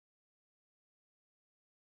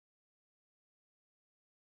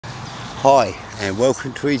Hi and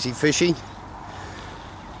welcome to Easy Fishing,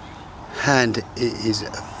 and it is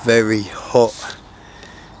a very hot,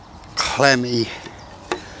 clammy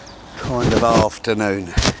kind of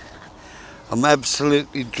afternoon. I'm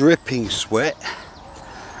absolutely dripping sweat.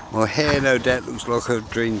 My hair no doubt looks like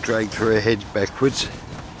I've been dragged through a hedge backwards,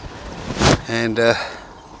 and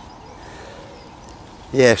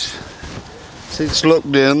yes, since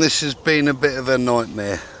lockdown this has been a bit of a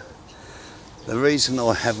nightmare. The reason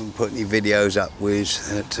I haven't put any videos up was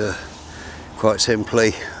that quite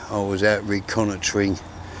simply I was out reconnoitring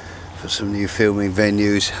for some new filming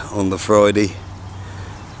venues on the Friday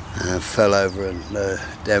and fell over and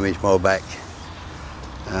damaged my back.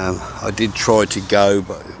 I did try to go,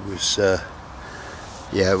 but it was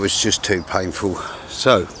it was just too painful.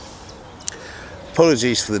 So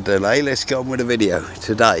apologies for the delay. Let's get on with the video.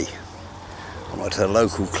 Today I'm at a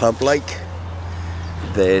local club lake.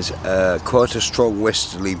 There's quite a strong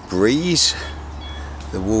westerly breeze.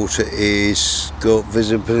 The water is got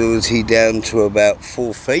visibility down to about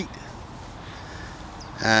 4 feet.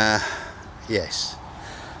 Yes,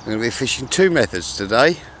 I'm going to be fishing two methods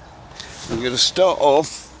today. I'm going to start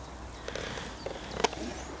off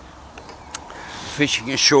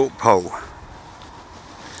fishing a short pole.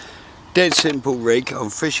 Dead simple rig. I'm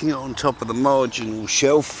fishing it on top of the marginal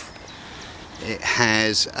shelf. It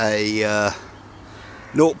has a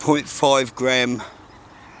 0.5 gram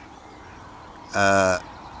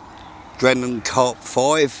Drennan Carp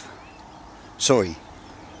 5. Sorry,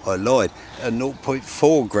 I lied. A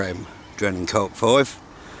 0.4 gram Drennan Carp 5.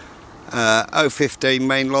 015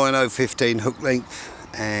 mainline, 015 hook length,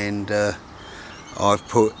 and I've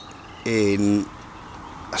put in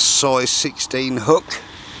a size 16 hook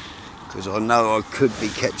because I know I could be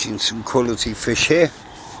catching some quality fish here.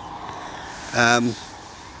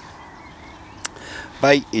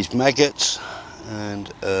 Bait is maggots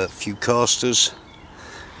and a few casters,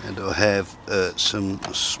 and I have some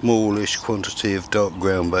smallish quantity of dark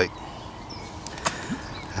ground bait.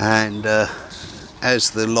 And as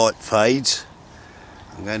the light fades,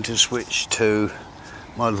 I'm going to switch to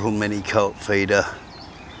my little mini carp feeder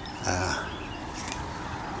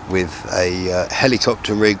with a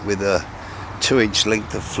helicopter rig with a 2-inch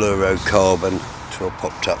length of fluorocarbon to a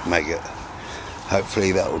popped up maggot.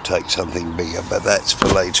 Hopefully that will take something bigger, but that's for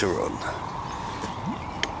later on.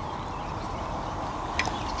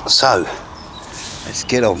 So let's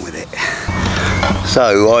get on with it.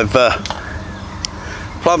 So I've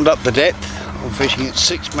plumbed up the depth. I'm fishing at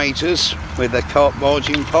 6 metres with a carp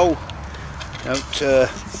margin pole. Don't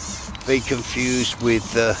be confused with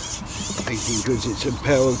thinking because it's a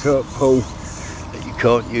power carp pole that you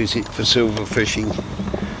can't use it for silver fishing.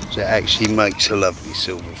 So it actually makes a lovely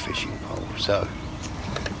silver fishing pole. So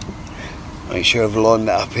make sure I've lined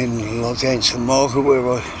that up in against the marker where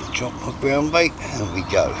I drop my ground bait. There we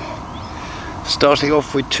go. Starting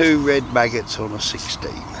off with 2 red maggots on a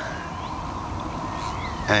 16.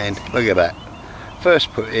 And look at that.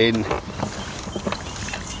 First put in.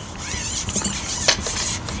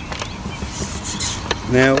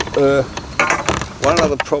 Now, one of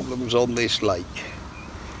the problems on this lake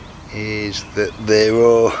is that there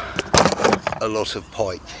are a lot of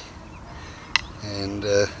pike, and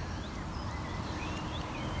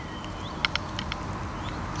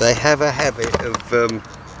they have a habit of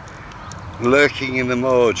lurking in the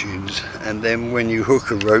margins, and then when you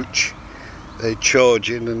hook a roach they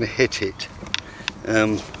charge in and hit it.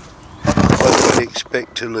 I would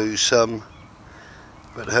expect to lose some,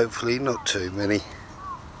 but hopefully not too many.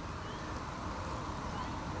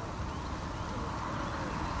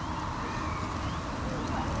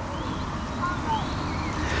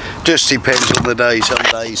 Just depends on the day, some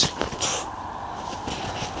days.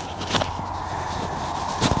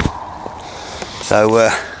 So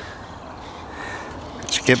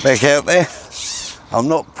let's get back out there. I'm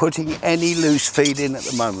not putting any loose feed in at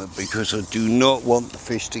the moment because I do not want the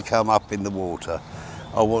fish to come up in the water.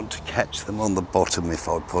 I want to catch them on the bottom if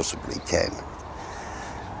I possibly can.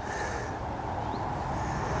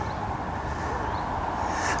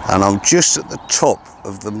 And I'm just at the top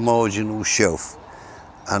of the marginal shelf.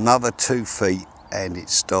 Another 2 feet and it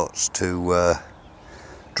starts to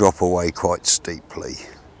drop away quite steeply.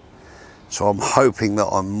 So I'm hoping that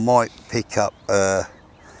I might pick up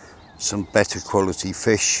some better quality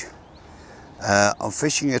fish. I'm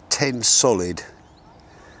fishing a 10 solid,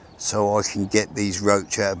 so I can get these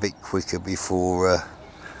roach out a bit quicker before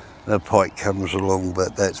the pike comes along,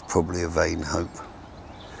 but that's probably a vain hope.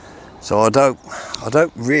 So I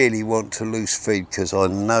don't really want to loose feed because I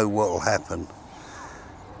know what will happen.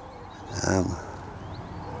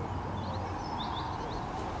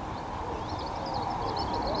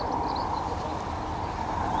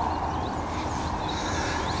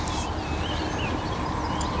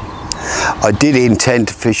 I did intend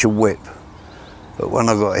to fish a whip, but when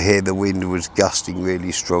I got here the wind was gusting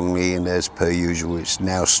really strongly, and as per usual it's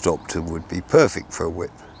now stopped and would be perfect for a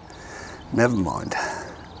whip. Never mind.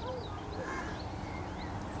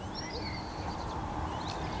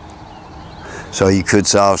 So you could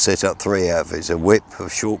say I've set up 3 outfits: a whip, a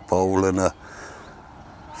short pole and a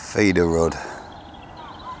feeder rod.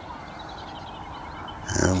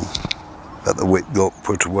 But the whip got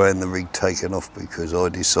put away and the rig taken off because I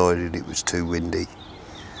decided it was too windy.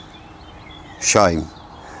 Shame.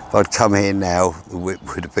 If I'd come here now, the whip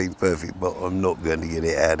would have been perfect, but I'm not going to get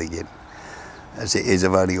it out again. As it is,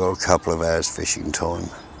 I've only got a couple of hours fishing time.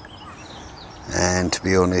 And to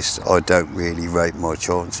be honest, I don't really rate my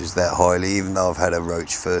chances that highly, even though I've had a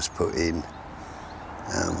roach first put in.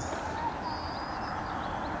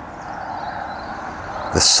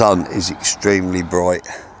 The sun is extremely bright.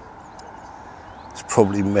 It's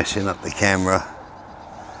probably messing up the camera,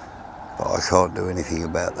 but I can't do anything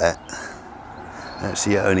about that. That's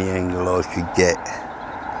the only angle I could get.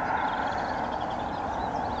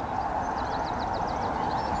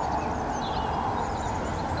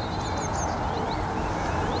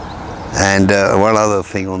 And one other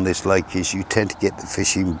thing on this lake is you tend to get the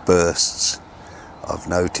fishing bursts. I've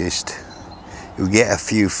noticed you'll get a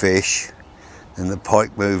few fish, then the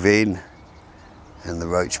pike move in and the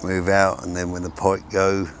roach move out, and then when the pike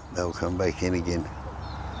go they'll come back in again.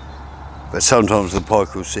 But sometimes the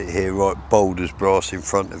pike will sit here right bold as brass in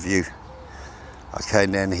front of you. I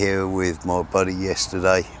came down here with my buddy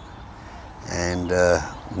yesterday and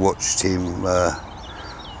watched him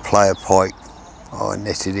play a pike. I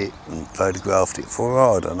netted it and photographed it for,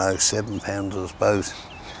 I don't know, 7 pounds I suppose,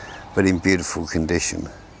 but in beautiful condition.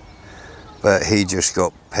 But he just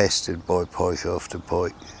got pestered by pike after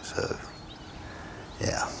pike, so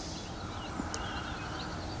yeah.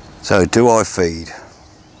 So do I feed?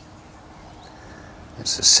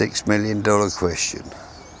 It's a $6 million question.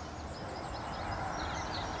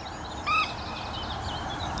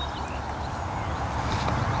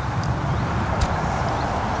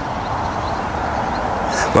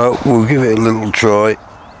 Well, we'll give it a little try,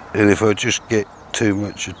 and if I just get too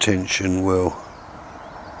much attention, well,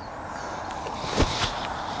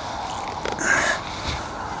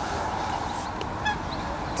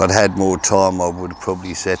 if I'd had more time I would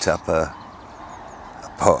probably set up a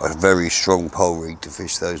very strong pole rig to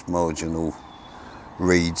fish those marginal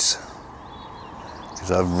reeds, because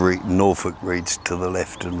I've Norfolk reeds to the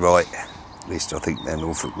left and right. At least I think they're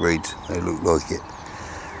Norfolk reeds, they look like it.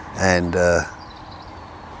 And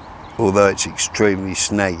although it's extremely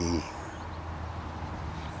snaggy.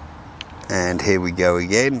 And here we go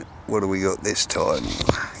again. What do we got this time?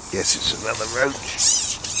 Guess it's another roach.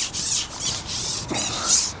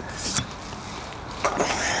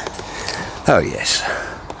 Oh yes,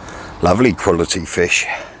 lovely quality fish.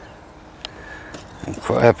 I'm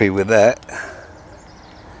quite happy with that.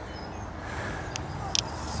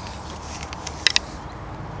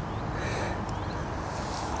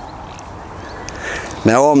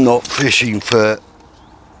 Now I'm not fishing for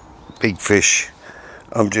big fish,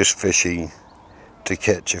 I'm just fishing to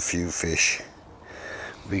catch a few fish,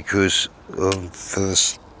 because for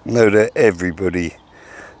no doubt everybody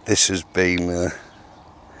this has been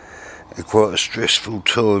quite a stressful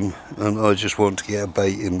time, and I just want to get a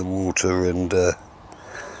bait in the water and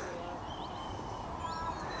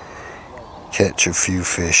catch a few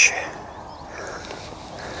fish.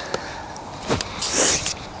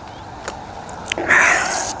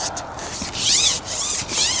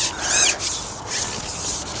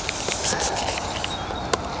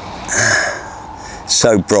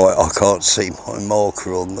 So bright I can't see my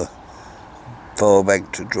marker on the far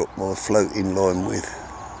bank to drop my floating line with.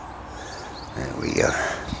 There we go.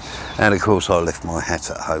 And of course I left my hat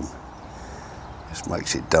at home. This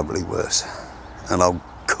makes it doubly worse. And I'm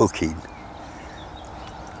cooking.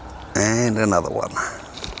 And another one.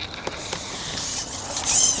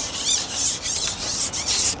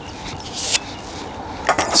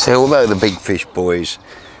 So although the big fish boys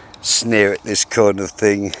sneer at this kind of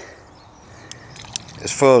thing,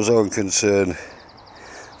 as far as I'm concerned,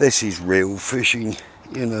 this is real fishing,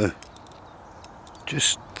 you know,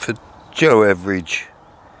 just for Joe average.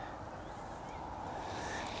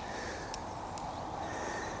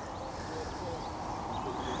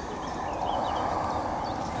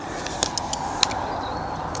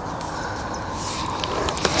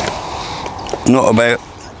 Not about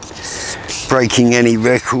breaking any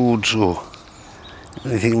records or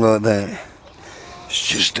anything like that. It's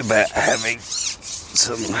just about having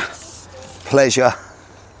some pleasure.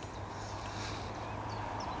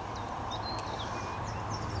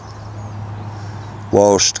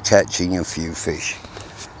 whilst catching a few fish.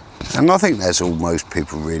 And I think that's all most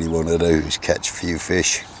people really want to do, is catch a few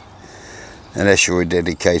fish. Unless you're a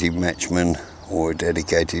dedicated matchman or a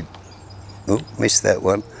dedicated, oh, missed that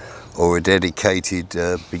one, or a dedicated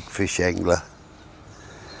big fish angler.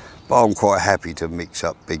 But I'm quite happy to mix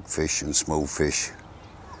up big fish and small fish.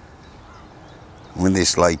 When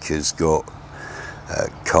this lake has got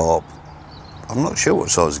carp, I'm not sure what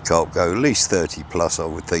size of carp go, at least 30 plus I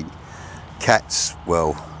would think. Cats,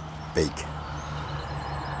 well, big.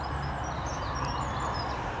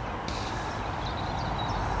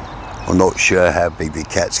 I'm not sure how big the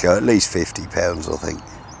cats go, at least 50 pounds I think.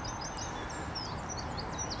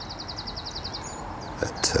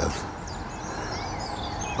 But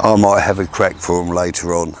I might have a crack for them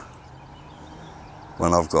later on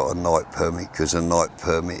when I've got a night permit, because a night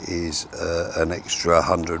permit is an extra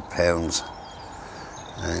 £100,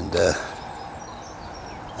 and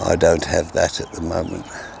I don't have that at the moment.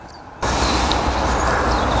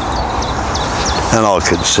 And I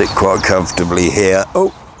can sit quite comfortably here.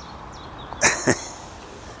 Oh!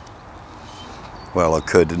 Well, I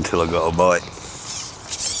could until I got a bite.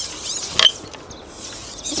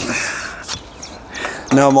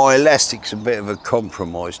 Now my elastic's a bit of a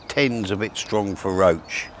compromise. 10's a bit strong for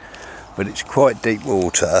roach, but it's quite deep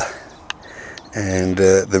water, and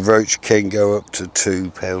the roach can go up to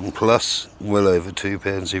 £2 plus, well over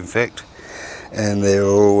 £2 in fact, and there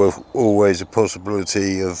are always a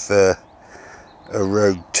possibility of a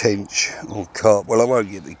rogue tench or carp. Well, I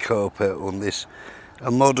won't get the carp out on this.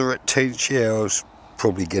 A moderate tench, yeah, I'll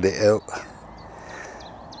probably get it out.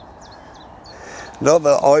 Not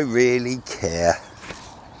that I really care.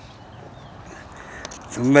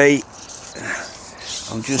 For me,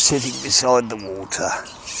 I'm just sitting beside the water,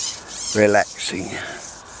 relaxing,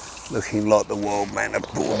 looking like the wild man of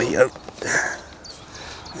Borneo.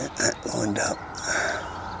 Get that lined up.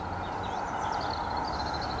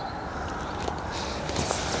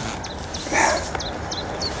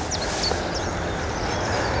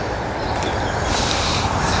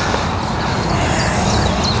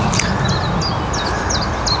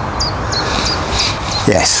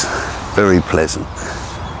 Yes, very pleasant.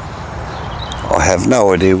 I have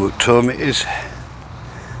no idea what time it is.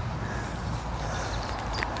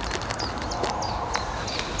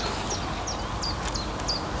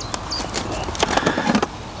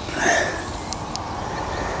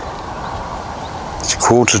 It's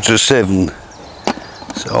 7:15,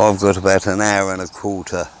 so I've got about an hour and a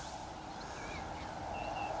quarter.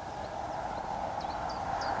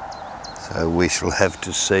 So we shall have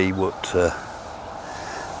to see what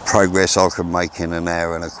progress I can make in an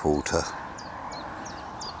hour and a quarter.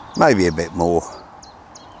 Maybe a bit more.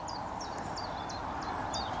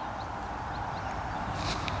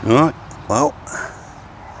 Right, well,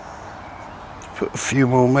 let's put a few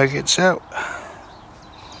more maggots out.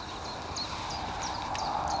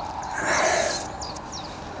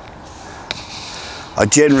 I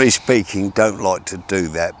generally speaking don't like to do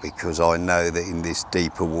that, because I know that in this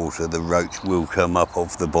deeper water the roach will come up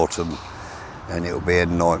off the bottom, and it'll be a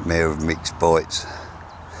nightmare of mixed bites,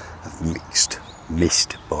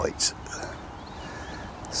 missed bites.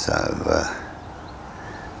 So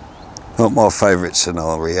not my favourite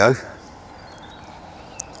scenario.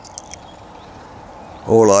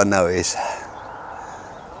 All I know is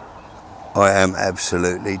I am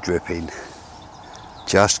absolutely dripping.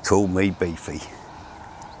 Just call me beefy.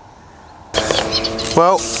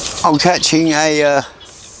 Well, I'm catching a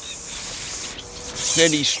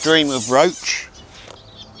steady stream of roach.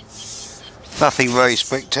 Nothing very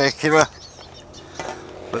spectacular,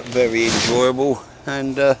 but very enjoyable,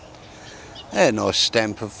 and a nice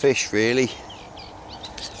stamp of fish really.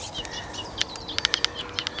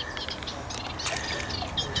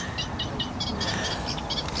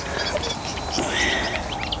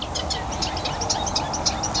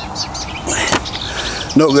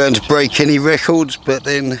 Not going to break any records, but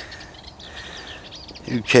then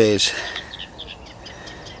who cares?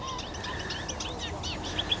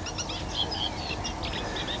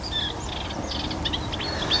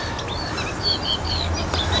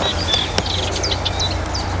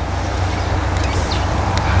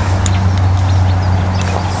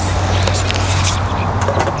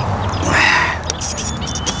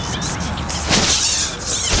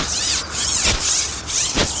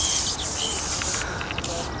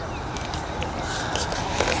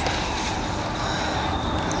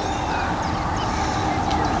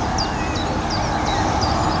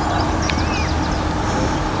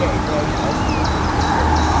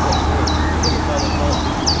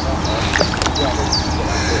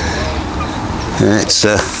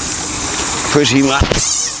 It's pretty much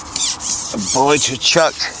a bite of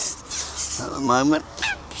chuck at the moment.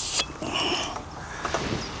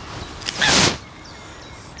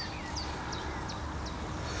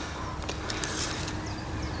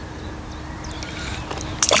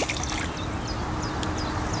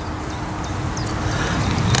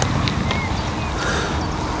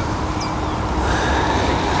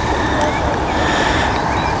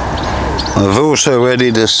 I've also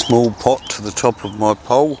added a small pot to the top of my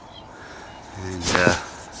pole, and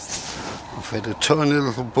I've had a tiny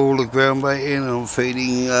little ball of ground bait in. I'm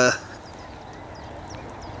feeding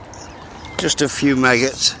just a few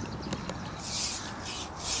maggots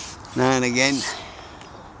now and again.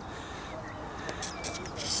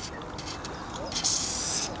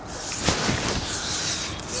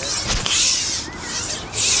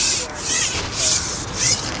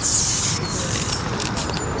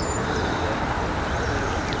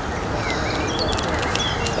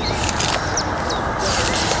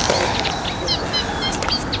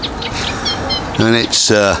 And it's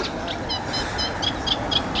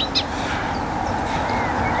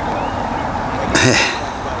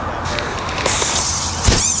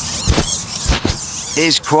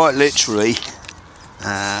quite literally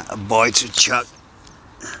a bite of chuck.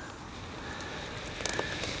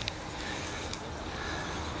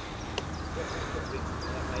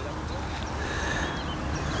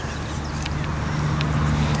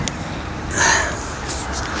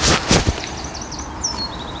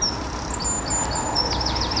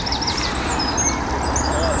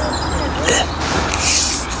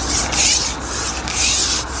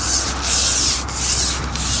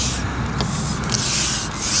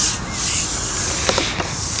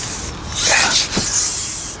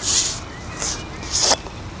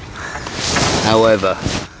 However,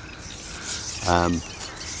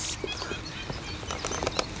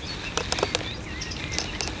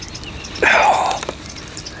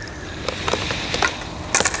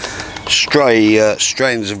 stray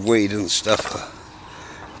strains of weed and stuff are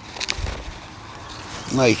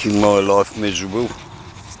making my life miserable.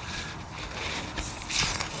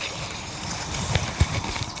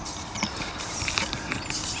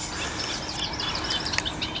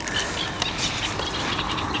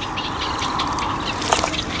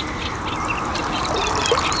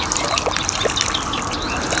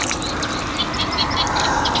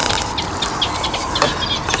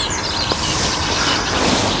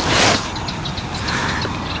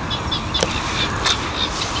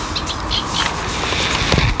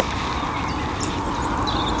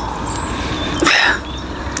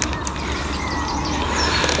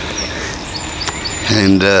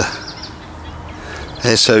 And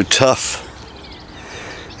they're so tough.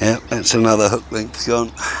 Yeah, that's another hook length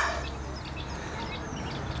gone.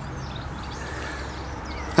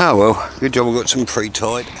 Oh well, good job I got some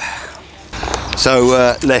pre-tied.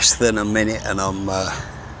 So less than a minute and I'm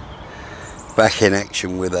back in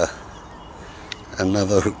action with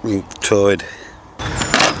another hook length tied.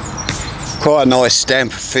 Quite a nice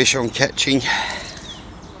stamp of fish I'm catching.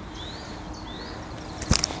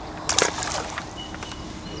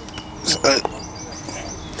 So,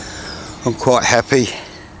 I'm quite happy.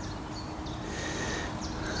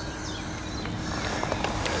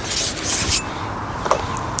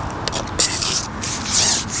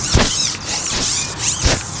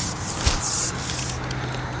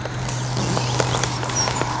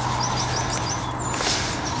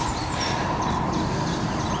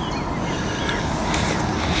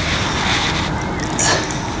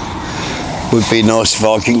 Would be nice if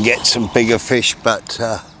I can get some bigger fish, but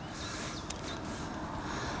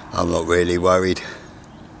I'm not really worried.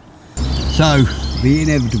 So, the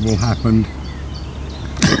inevitable happened.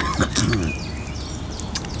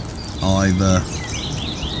 I've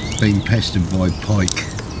been pestered by pike.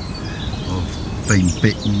 I've been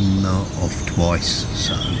bitten off twice,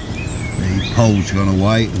 so the pole's gone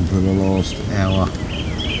away, and for the last hour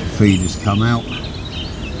the feed has come out.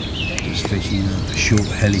 Just fishing a short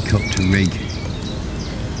helicopter rig.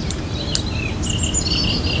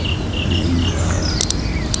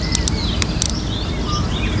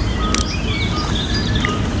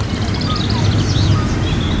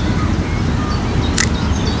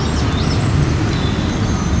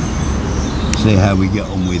 See how we get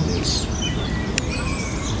on with this.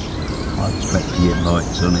 I expect to get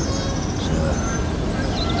lights on it, so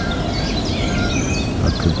I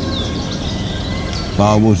could be wrong. But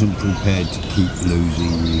I wasn't prepared to keep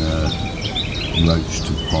losing roach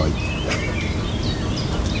to pike.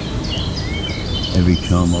 Every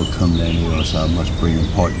time I come down here I say I must bring a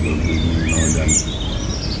pike rod with me, and I don't.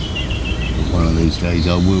 But one of these days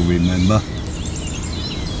I will remember.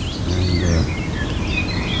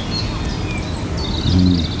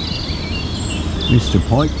 And Mr.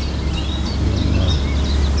 Pike,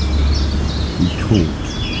 he caught.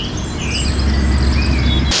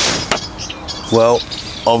 Well,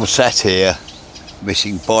 I'm sat here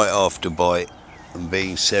missing bite after bite and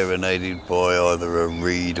being serenaded by either a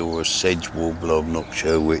reed or a sedge warbler, I'm not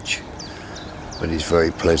sure which, but it's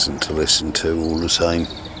very pleasant to listen to all the same.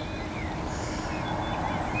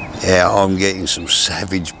 Yeah, I'm getting some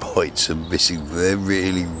savage bites and missing. They're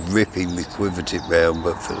really ripping the quiver tip round,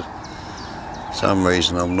 but for some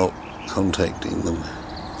reason I'm not contacting them.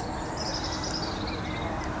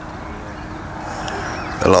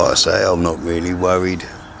 But like I say, I'm not really worried.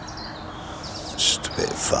 It's just a bit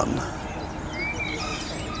of fun.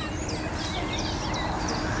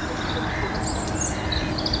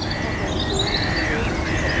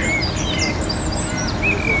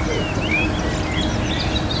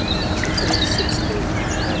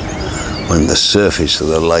 When the surface of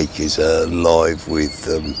the lake is alive with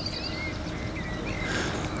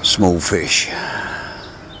small fish,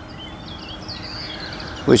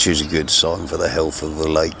 which is a good sign for the health of the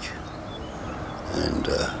lake, and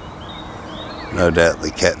no doubt the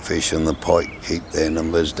catfish and the pike keep their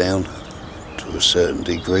numbers down to a certain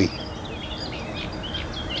degree.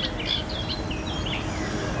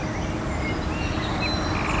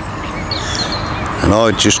 And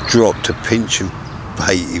I just dropped a pinch of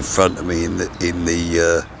bait in front of me in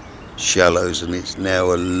the shallows, and it's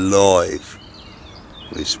now alive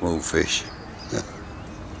with small fish.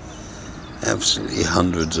 Absolutely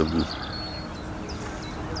hundreds of them.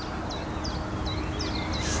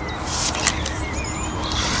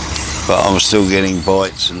 But I'm still getting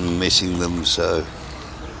bites and missing them, so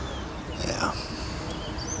yeah.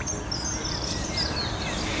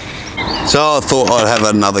 So I thought I'd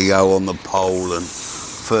have another go on the pole and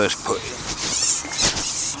first put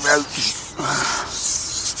roach.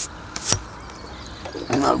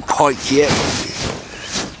 No pike yet.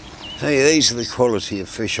 Hey, these are the quality of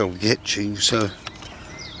fish I'm catching, so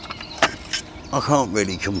I can't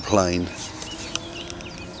really complain.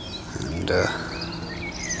 And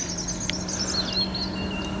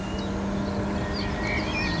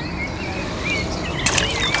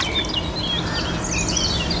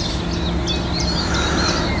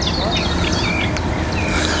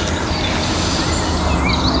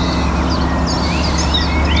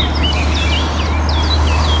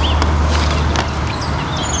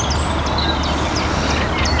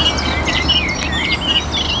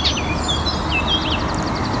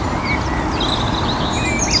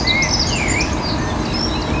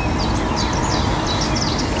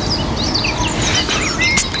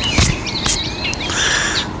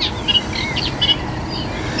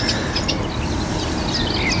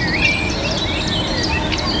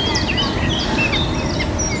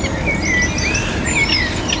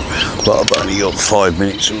but I've only got 5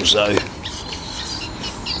 minutes or so,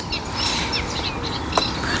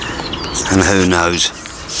 and who knows,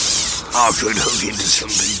 I could hook into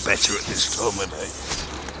something better at this time of day.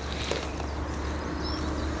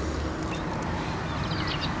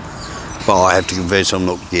 But I have to confess, I'm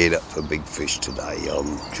not geared up for big fish today.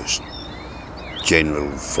 I'm just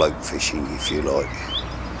general float fishing, if you like.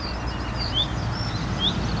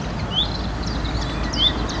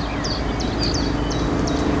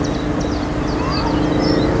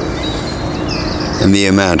 And the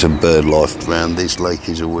amount of bird life around this lake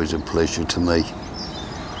is always a pleasure to me.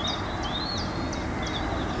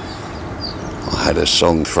 I had a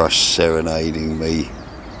song thrush serenading me.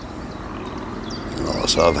 Like I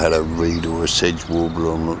say, I've had a reed or a sedge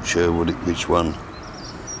warbler, I'm not sure which one.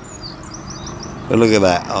 But look at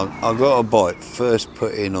that, I got a bite first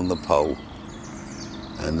put in on the pole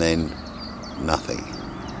and then nothing.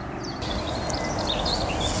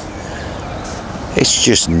 It's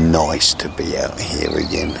just nice to be out here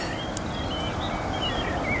again.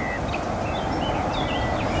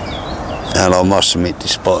 And I must admit,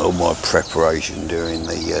 despite all my preparation during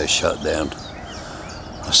the shutdown,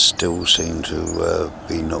 I still seem to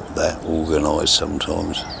be not that organised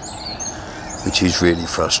sometimes, which is really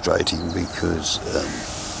frustrating because,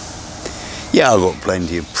 yeah, I've got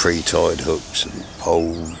plenty of pre-tied hooks and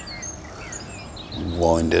pole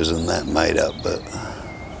winders and that made up, but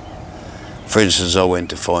for instance, I went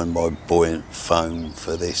to find my buoyant foam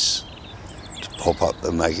for this to pop up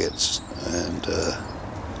the maggots, and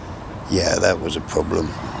yeah, that was a problem.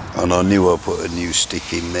 And I knew I put a new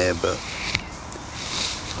stick in there, but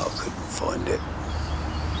I couldn't find it.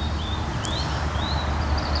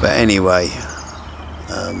 But anyway,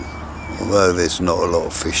 although there's not a lot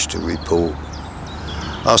of fish to report,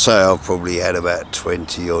 I'll say I've probably had about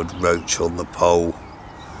 20 odd roach on the pole,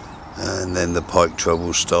 and then the pike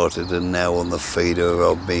trouble started, and now on the feeder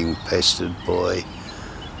I'm being pestered by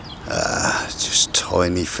just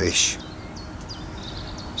tiny fish.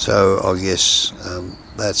 So I guess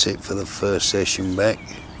that's it for the first session back,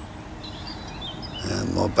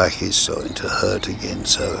 and my back is starting to hurt again,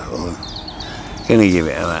 so I'm going to give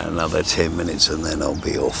it about another 10 minutes and then I'll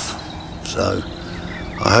be off. So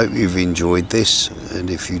I hope you've enjoyed this, and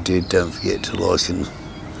if you did, don't forget to like and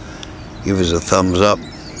give us a thumbs up,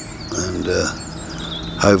 and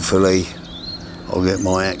hopefully I'll get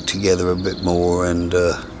my act together a bit more and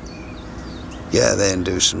get out there and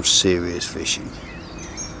do some serious fishing.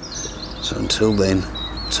 So until then,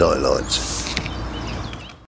 tight lines.